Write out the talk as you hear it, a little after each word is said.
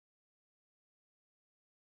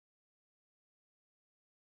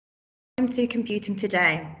to Computing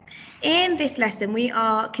Today. In this lesson, we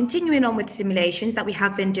are continuing on with simulations that we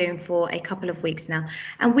have been doing for a couple of weeks now,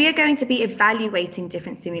 and we are going to be evaluating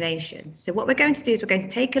different simulations. So what we're going to do is we're going to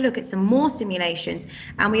take a look at some more simulations,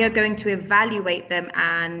 and we are going to evaluate them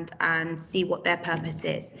and see what their purpose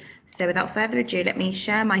is. So without further ado, let me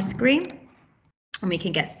share my screen and we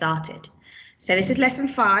can get started. So this is lesson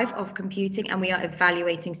 5 of computing, and we are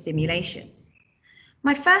evaluating simulations.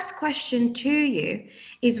 My first question to you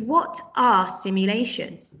is, what are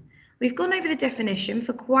simulations? We've gone over the definition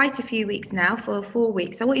for quite a few weeks now, for 4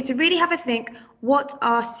 weeks. I want you to really have a think, what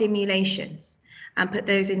are simulations? And put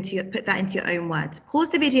that into your own words. Pause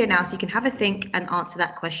the video now so you can have a think and answer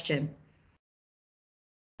that question.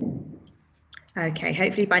 Okay,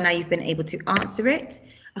 hopefully by now you've been able to answer it.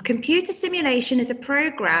 A computer simulation is a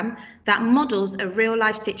program that models a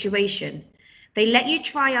real-life situation. They let you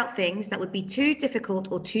try out things that would be too difficult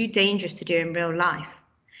or too dangerous to do in real life.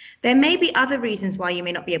 There may be other reasons why you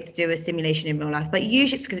may not be able to do a simulation in real life, but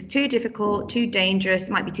usually it's because it's too difficult, too dangerous,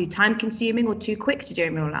 it might be too time consuming or too quick to do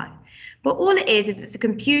in real life. But all it is it's a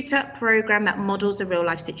computer program that models a real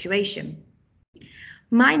life situation.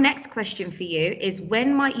 My next question for you is,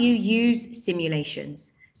 when might you use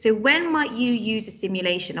simulations? So when might you use a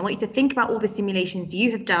simulation? I want you to think about all the simulations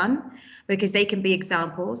you have done, because they can be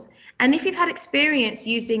examples. And if you've had experience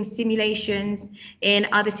using simulations in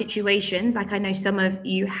other situations, like I know some of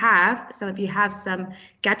you have some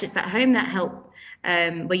gadgets at home that help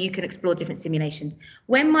where you can explore different simulations.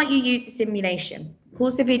 When might you use a simulation?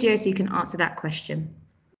 Pause the video so you can answer that question.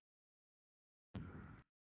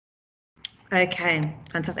 Okay,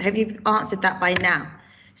 fantastic. I hope you've answered that by now.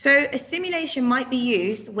 So a simulation might be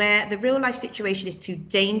used where the real life situation is too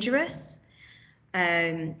dangerous,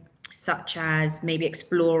 such as maybe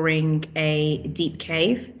exploring a deep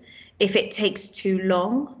cave. If it takes too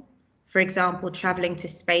long, for example, traveling to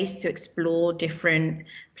space to explore different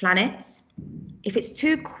planets. If it's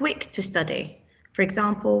too quick to study, for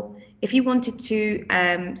example, if you wanted to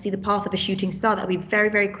see the path of a shooting star, that would be very,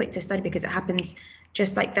 very quick to study because it happens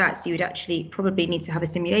just like that. So you would actually probably need to have a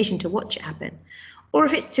simulation to watch it happen. Or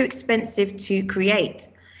if it's too expensive to create.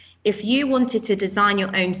 If you wanted to design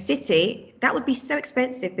your own city, that would be so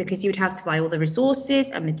expensive because you would have to buy all the resources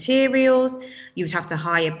and materials. You would have to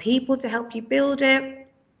hire people to help you build it.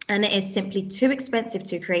 And it is simply too expensive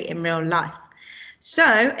to create in real life.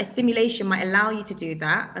 So a simulation might allow you to do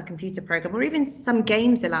that, a computer program, or even some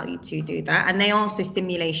games allow you to do that. And they are also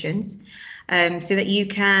simulations, so that you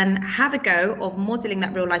can have a go of modeling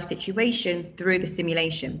that real life situation through the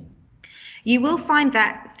simulation. You will find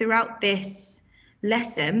that throughout this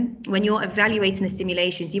lesson, when you're evaluating the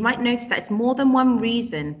simulations, you might notice that it's more than one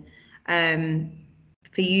reason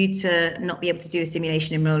for you to not be able to do a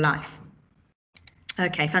simulation in real life.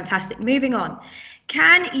 Okay, fantastic. Moving on.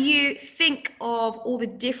 Can you think of all the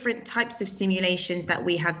different types of simulations that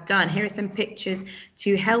we have done? Here are some pictures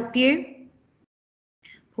to help you.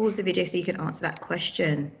 Pause the video so you can answer that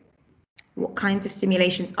question. What kinds of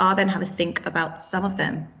simulations are there, and have a think about some of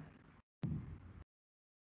them?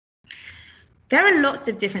 There are lots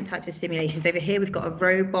of different types of simulations. Over here, we've got a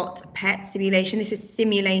robot pet simulation. This is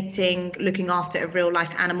simulating looking after a real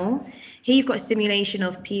life animal. Here you've got a simulation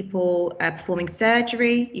of people performing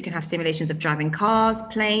surgery. You can have simulations of driving cars,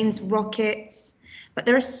 planes, rockets. But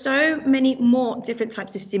there are so many more different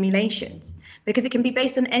types of simulations because it can be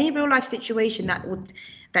based on any real life situation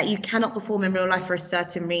that you cannot perform in real life for a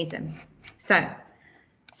certain reason. So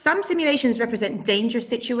some simulations represent dangerous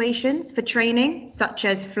situations for training, such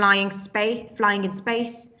as flying in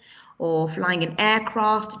space, or flying an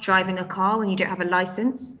aircraft, driving a car when you don't have a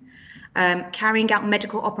license, carrying out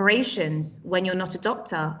medical operations when you're not a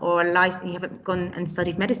doctor or you haven't gone and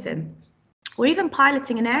studied medicine, or even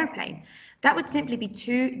piloting an airplane. That would simply be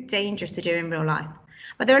too dangerous to do in real life.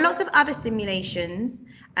 But there are lots of other simulations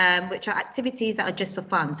which are activities that are just for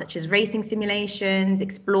fun, such as racing simulations,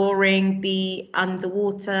 exploring the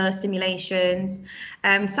underwater simulations.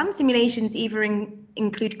 Some simulations even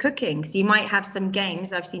include cooking. So you might have some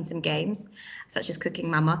games, I've seen some games, such as Cooking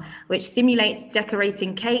Mama, which simulates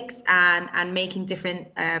decorating cakes and making different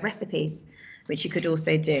recipes, which you could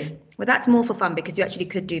also do. Well, that's more for fun because you actually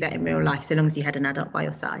could do that in real life, so long as you had an adult by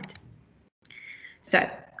your side. So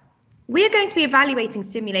we are going to be evaluating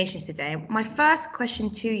simulations today. My first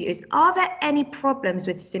question to you is, are there any problems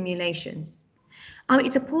with simulations? I want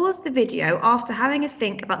you to pause the video after having a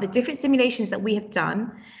think about the different simulations that we have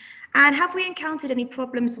done, and have we encountered any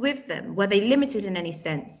problems with them? Were they limited in any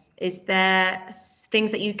sense? Is there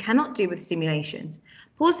things that you cannot do with simulations?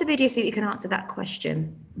 Pause the video so you can answer that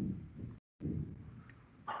question.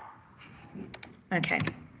 Okay.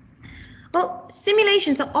 Well,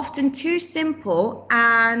 simulations are often too simple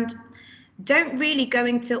and don't really go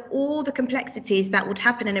into all the complexities that would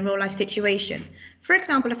happen in a real life situation. For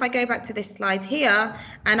example, if I go back to this slide here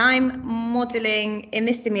and I'm modeling in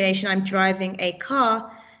this simulation, I'm driving a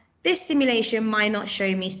car, this simulation might not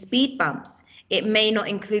show me speed bumps. It may not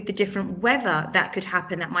include the different weather that could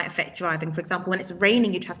happen that might affect driving. For example, when it's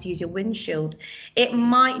raining, you'd have to use your windshield. It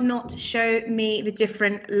might not show me the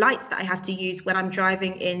different lights that I have to use when I'm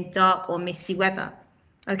driving in dark or misty weather.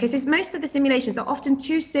 Okay, so most of the simulations are often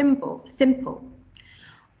too simple,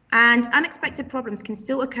 and unexpected problems can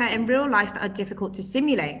still occur in real life that are difficult to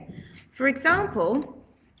simulate. For example,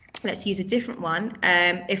 let's use a different one.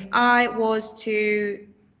 If I was to,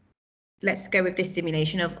 let's go with this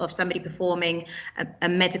simulation of somebody performing a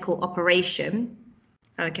medical operation.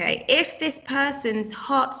 Okay, if this person's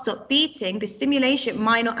heart stopped beating, the simulation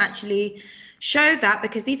might not actually show that,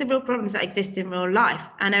 because these are real problems that exist in real life,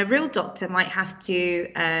 and a real doctor might have to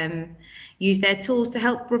use their tools to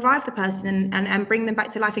help revive the person and bring them back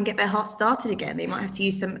to life and get their heart started again. They might have to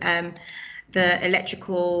use some the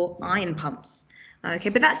electrical iron pumps. Okay,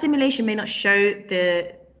 but that simulation may not show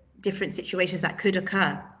the different situations that could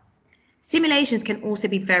occur. Simulations can also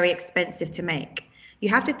be very expensive to make. You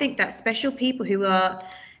have to think that special people who are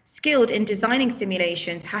skilled in designing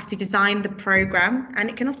simulations have to design the program, and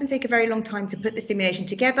it can often take a very long time to put the simulation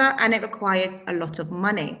together, and it requires a lot of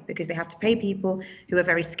money because they have to pay people who are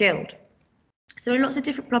very skilled. So there are lots of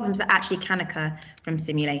different problems that actually can occur from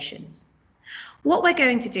simulations. What we're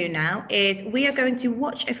going to do now is we are going to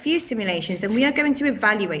watch a few simulations and we are going to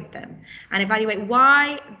evaluate them and evaluate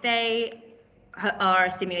why they are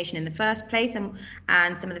a simulation in the first place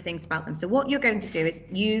and some of the things about them. So what you're going to do is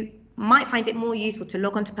you might find it more useful to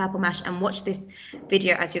log on to Purple Mash and watch this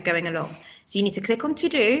video as you're going along. So you need to click on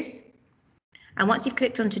to-dos, and once you've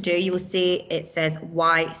clicked on to-do, you will see it says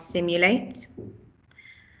why simulate,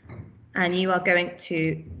 and you are going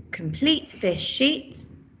to complete this sheet,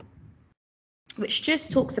 which just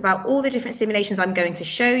talks about all the different simulations I'm going to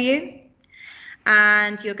show you.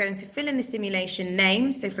 And you're going to fill in the simulation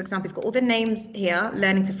name. So for example, we've got all the names here: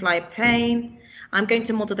 learning to fly a plane. I'm going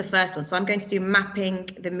to model the first one. So I'm going to do mapping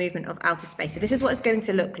the movement of outer space. So this is what it's going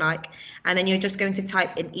to look like. And then you're just going to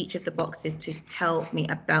type in each of the boxes to tell me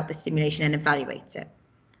about the simulation and evaluate it.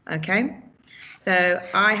 Okay. So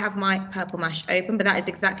I have my Purple Mash open, but that is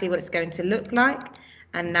exactly what it's going to look like.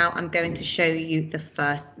 And now I'm going to show you the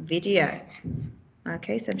first video.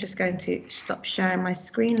 Okay, so I'm just going to stop sharing my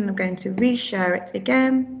screen and I'm going to reshare it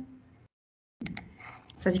again.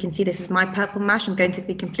 So as you can see, this is my Purple Mash. I'm going to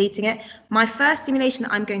be completing it. My first simulation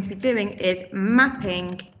that I'm going to be doing is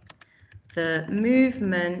mapping the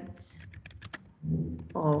movement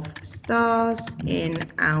of stars in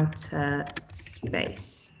outer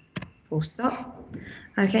space. Full stop.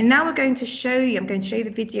 Okay, now we're going to show you, I'm going to show you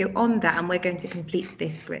the video on that, and we're going to complete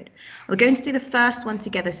this grid. We're going to do the first one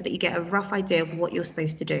together so that you get a rough idea of what you're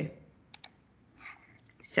supposed to do.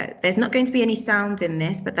 So there's not going to be any sound in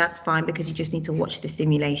this, but that's fine because you just need to watch the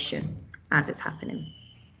simulation as it's happening.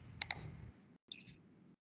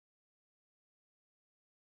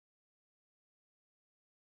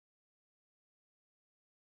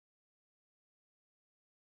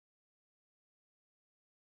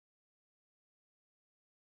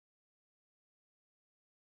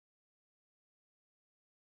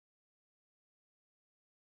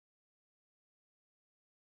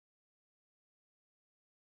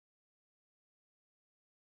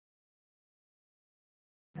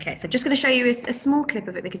 Okay, so I'm just going to show you a small clip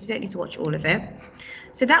of it because you don't need to watch all of it.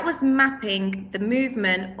 So that was mapping the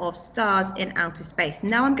movement of stars in outer space.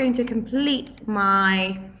 Now I'm going to complete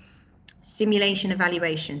my simulation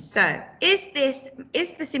evaluation. So is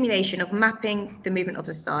the simulation of mapping the movement of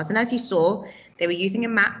the stars? And as you saw, they were using a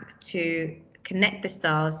map to connect the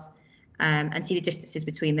stars and see the distances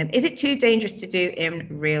between them. Is it too dangerous to do in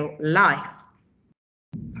real life?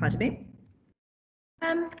 Pardon me?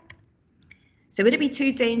 So would it be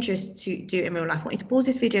too dangerous to do in real life? I want you to pause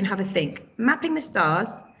this video and have a think. Mapping the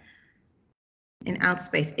stars in outer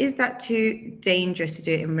space, is that too dangerous to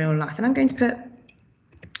do it in real life? And I'm going to put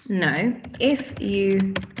no. If you,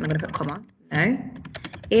 and I'm going to put comma, no.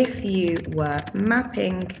 If you were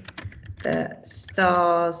mapping the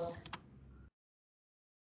stars,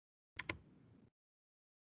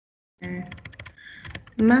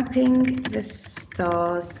 mapping the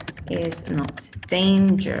stars is not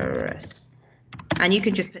dangerous. And you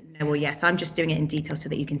can just put no or yes. I'm just doing it in detail so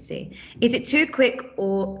that you can see. Is it too quick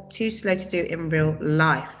or too slow to do in real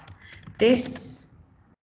life? This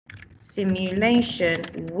simulation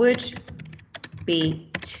would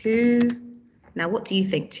be too, now what do you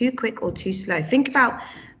think? Too quick or too slow? Think about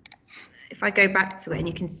if I go back to it, and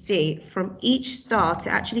you can see from each star to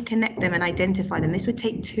actually connect them and identify them, this would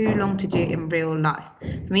take too long to do in real life.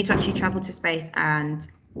 For me to actually travel to space and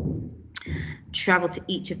travel to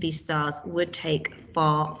each of these stars would take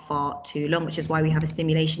far, far too long, which is why we have a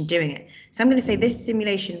simulation doing it. So I'm going to say this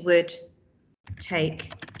simulation would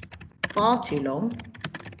take far too long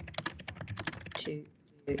to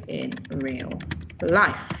do in real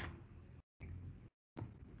life.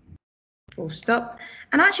 Full stop.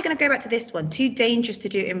 And I'm actually going to go back to this one, too dangerous to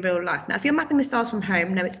do in real life. Now, if you're mapping the stars from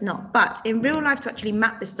home, no, it's not. But in real life, to actually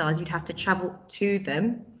map the stars, you'd have to travel to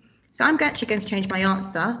them. So I'm actually going to change my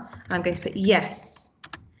answer. I'm going to put yes.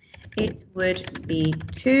 It would be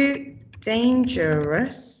too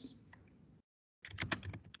dangerous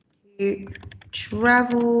to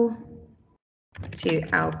travel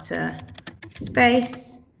to outer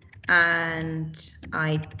space and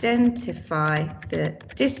identify the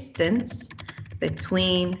distance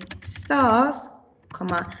between stars,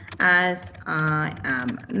 comma, as I am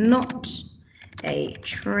not a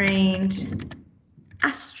trained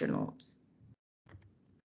astronaut.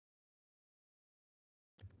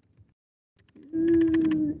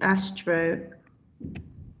 Astronaut.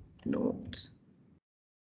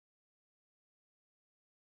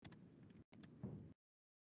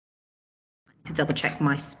 To double check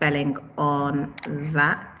my spelling on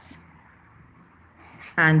that.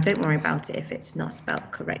 And don't worry about it if it's not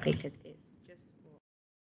spelled correctly, because it's just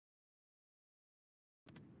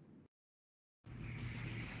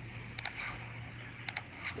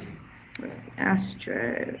for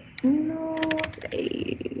astronaut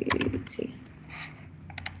 80.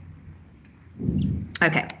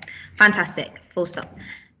 Okay, fantastic, full stop.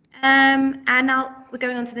 And now we're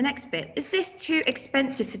going on to the next bit. Is this too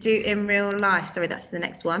expensive to do in real life? Sorry, that's the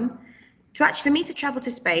next one. For me to travel to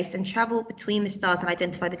space and travel between the stars and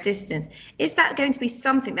identify the distance, is that going to be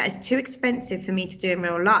something that is too expensive for me to do in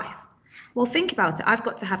real life? Well, think about it. I've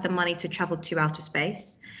got to have the money to travel to outer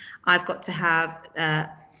space. I've got to have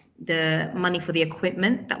the money for the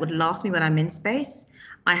equipment that would last me when I'm in space.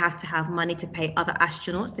 I have to have money to pay other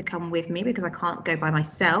astronauts to come with me, because I can't go by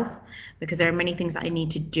myself, because there are many things that I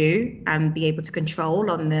need to do and be able to control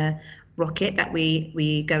on the rocket that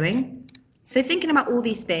we going. So thinking about all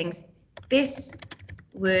these things, this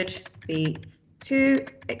would be too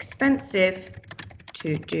expensive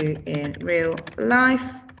to do in real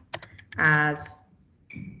life, as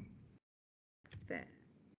there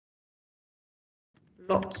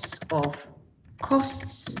are lots of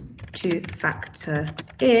costs to factor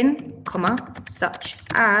in, comma, such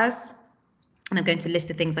as, and I'm going to list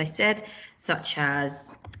the things I said, such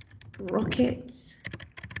as rockets,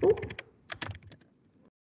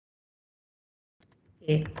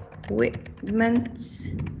 equipment.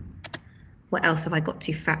 What else have I got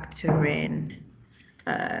to factor in?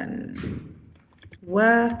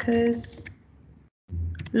 Workers,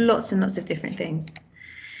 lots and lots of different things.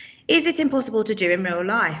 Is it impossible to do in real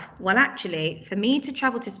life? Well, actually, for me to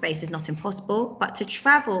travel to space is not impossible, but to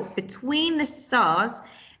travel between the stars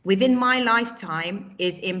within my lifetime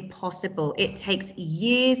is impossible. It takes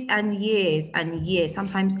years and years and years,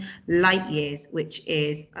 sometimes light years, which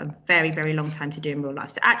is a very, very long time to do in real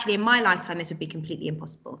life. So actually, in my lifetime, this would be completely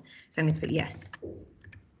impossible. So I'm going to put yes.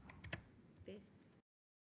 This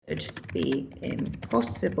would be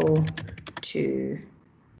impossible to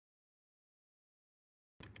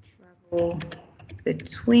travel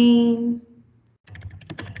between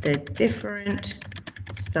the different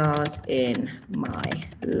stars in my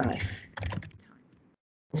lifetime.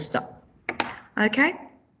 Stop. Okay.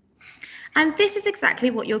 And this is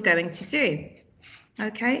exactly what you're going to do.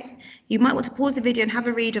 Okay. You might want to pause the video and have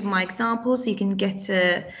a read of my examples so you can get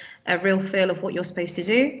a real feel of what you're supposed to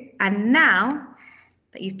do. And now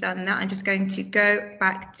that you've done that, I'm just going to go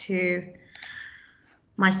back to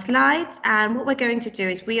my slides, and what we're going to do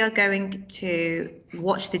is we are going to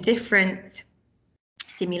watch the different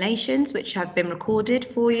simulations which have been recorded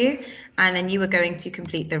for you, and then you are going to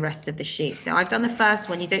complete the rest of the sheet. So I've done the first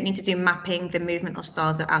one. You don't need to do mapping the movement of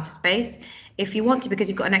stars at outer space. If you want to, because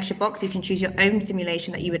you've got an extra box, you can choose your own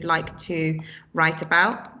simulation that you would like to write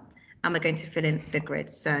about, and we're going to fill in the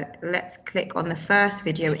grid. So let's click on the first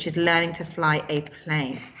video, which is learning to fly a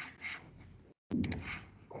plane.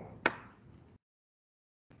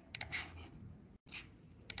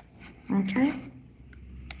 Okay.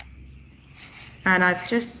 And I've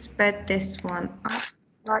just sped this one up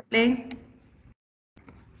slightly.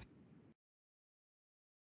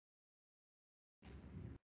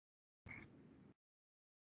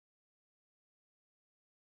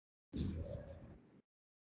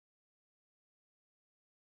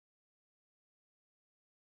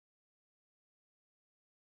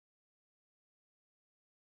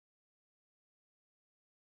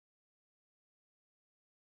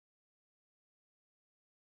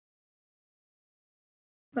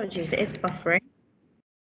 Apologies, it is buffering.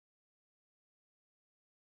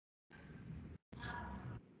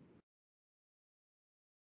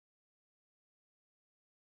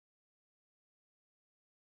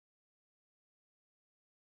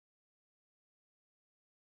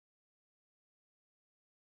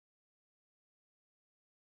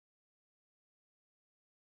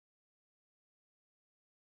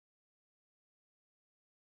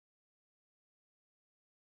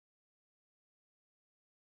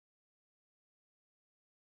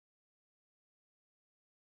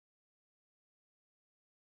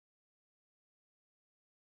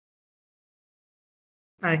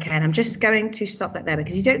 Okay, and I'm just going to stop that there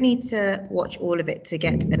because you don't need to watch all of it to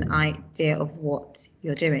get an idea of what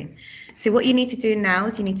you're doing. So what you need to do now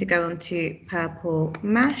is you need to go on to Purple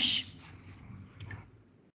Mash.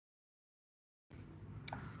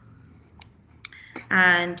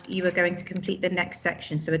 And you are going to complete the next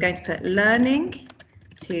section. So we're going to put learning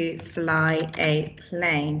to fly a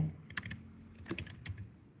plane.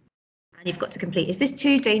 And you've got to complete. Is this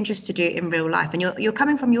too dangerous to do in real life? And you're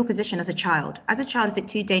coming from your position as a child. As a child, is it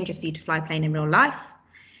too dangerous for you to fly a plane in real life?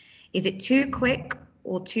 Is it too quick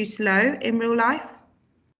or too slow in real life?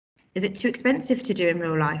 Is it too expensive to do in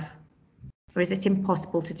real life? Or is it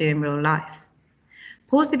impossible to do in real life?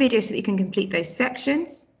 Pause the video so that you can complete those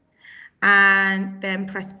sections and then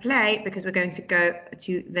press play because we're going to go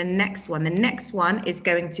to the next one. The next one is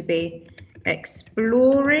going to be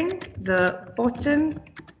exploring the bottom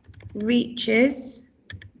reaches,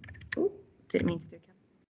 didn't mean to do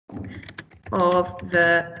it, of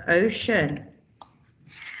the ocean.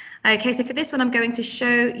 Okay, so for this one, I'm going to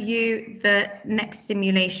show you the next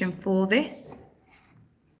simulation for this.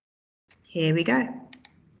 Here we go.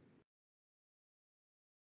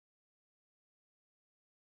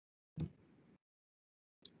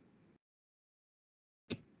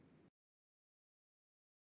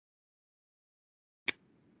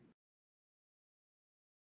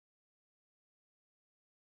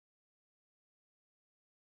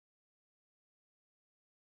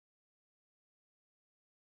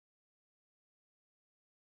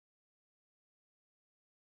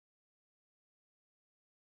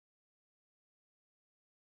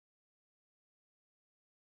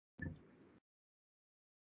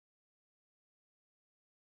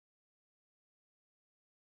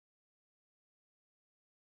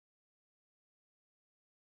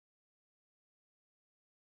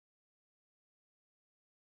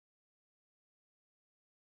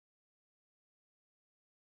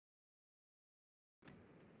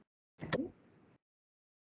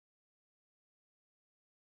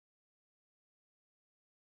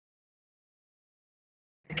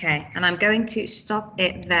 Okay, and I'm going to stop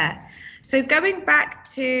it there. So going back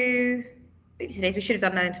to, oopsie days, we should have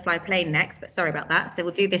done learning to fly a plane next, but sorry about that. So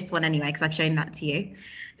we'll do this one anyway, because I've shown that to you.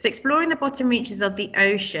 So exploring the bottom reaches of the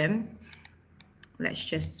ocean. Let's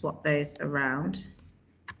just swap those around.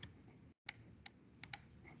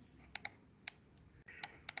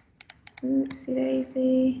 Oopsie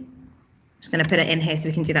daisy. Just going to put it in here so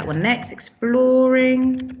we can do that one next.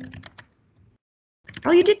 Exploring.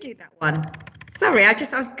 Oh, you did do that one. Sorry, I'm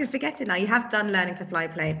forgetting now. You have done learning to fly a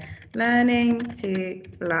plane. Learning to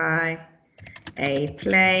fly a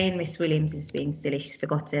plane. Miss Williams is being silly, she's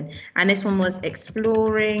forgotten. And this one was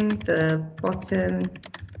exploring the bottom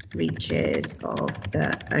reaches of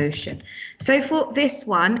the ocean. So for this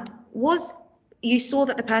one, you saw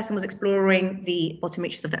that the person was exploring the bottom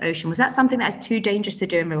reaches of the ocean. Was that something that is too dangerous to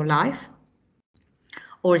do in real life?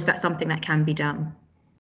 Or is that something that can be done?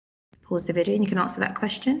 Pause the video and you can answer that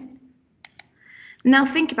question. Now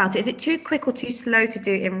think about it. Is it too quick or too slow to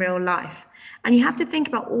do in real life? And you have to think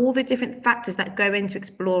about all the different factors that go into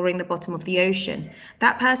exploring the bottom of the ocean.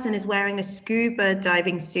 That person is wearing a scuba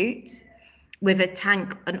diving suit with a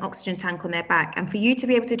tank, an oxygen tank on their back. And for you to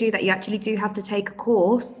be able to do that, you actually do have to take a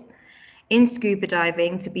course in scuba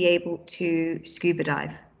diving to be able to scuba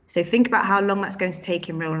dive. So think about how long that's going to take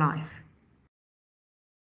in real life.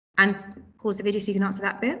 And pause the video so you can answer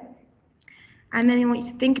that bit. And then I want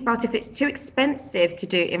you to think about if it's too expensive to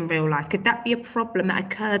do in real life. Could that be a problem that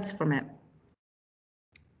occurs from it?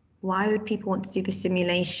 Why would people want to do the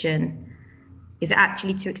simulation? Is it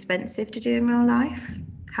actually too expensive to do in real life?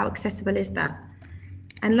 How accessible is that?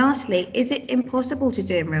 And lastly, is it impossible to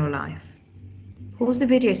do in real life? Pause the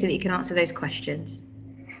video so that you can answer those questions.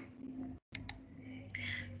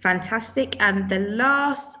 Fantastic. And the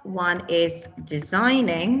last one is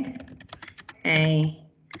designing a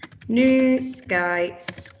new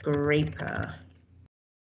skyscraper.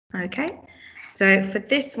 Okay, so for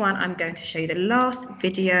this one, I'm going to show you the last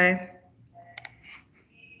video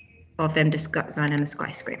of them designing a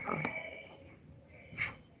skyscraper.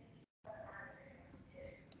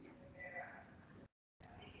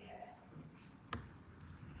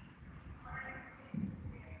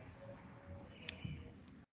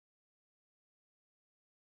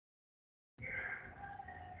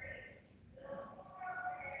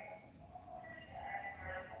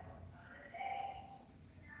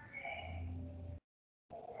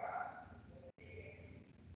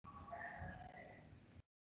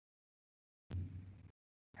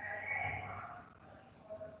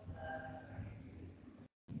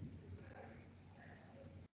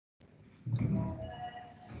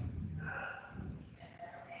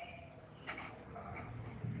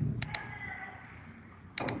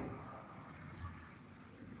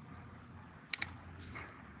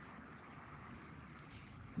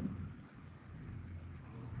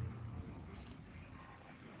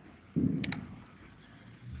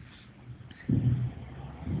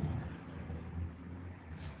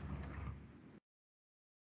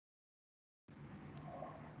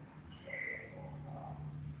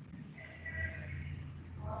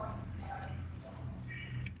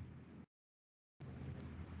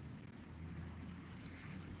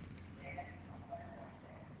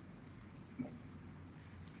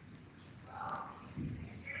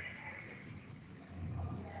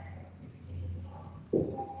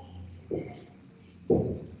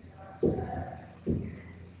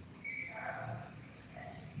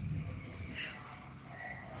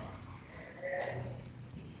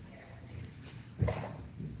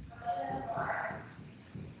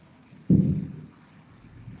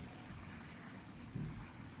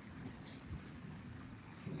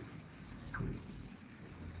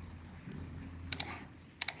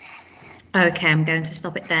 Okay, I'm going to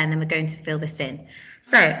stop it there and then we're going to fill this in.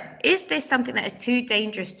 So, is this something that is too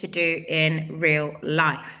dangerous to do in real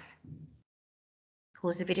life?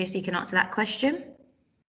 Pause the video so you can answer that question.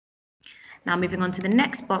 Now moving on to the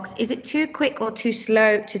next box, is it too quick or too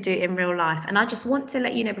slow to do in real life? And I just want to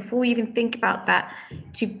let you know, before you even think about that,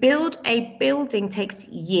 to build a building takes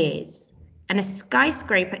years. And a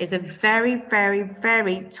skyscraper is a very, very,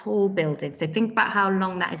 very tall building. So think about how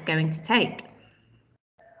long that is going to take.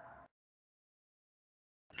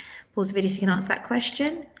 Pause the video so you can answer that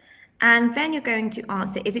question. And then you're going to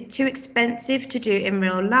answer, is it too expensive to do in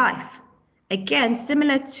real life? Again,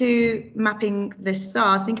 similar to mapping the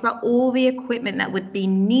stars, think about all the equipment that would be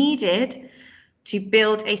needed to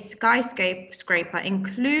build a skyscraper,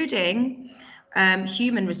 including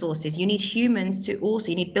human resources. You need humans to also,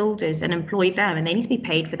 you need builders and employ them, and they need to be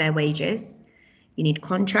paid for their wages. You need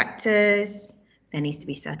contractors. There needs to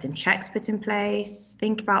be certain checks put in place.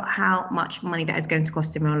 Think about how much money that is going to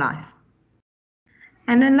cost in real life.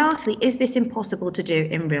 And then lastly, is this impossible to do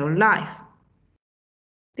in real life?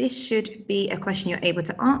 This should be a question you're able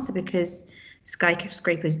to answer because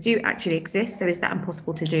skyscrapers do actually exist. So is that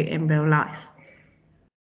impossible to do in real life?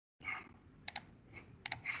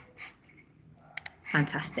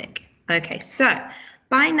 Fantastic. Okay, so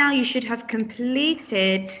by now you should have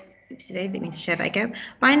completed, oopsie daisy, didn't mean to share that again.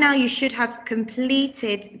 By now you should have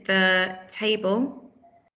completed the table.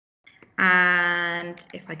 And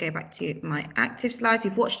if I go back to my active slides,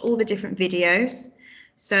 we've watched all the different videos.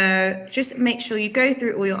 So just make sure you go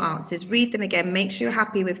through all your answers, read them again, make sure you're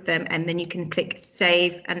happy with them, and then you can click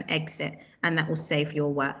save and exit, and that will save your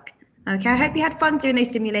work. Okay, I hope you had fun doing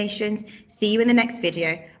those simulations. See you in the next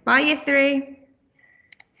video. Bye, Year 3.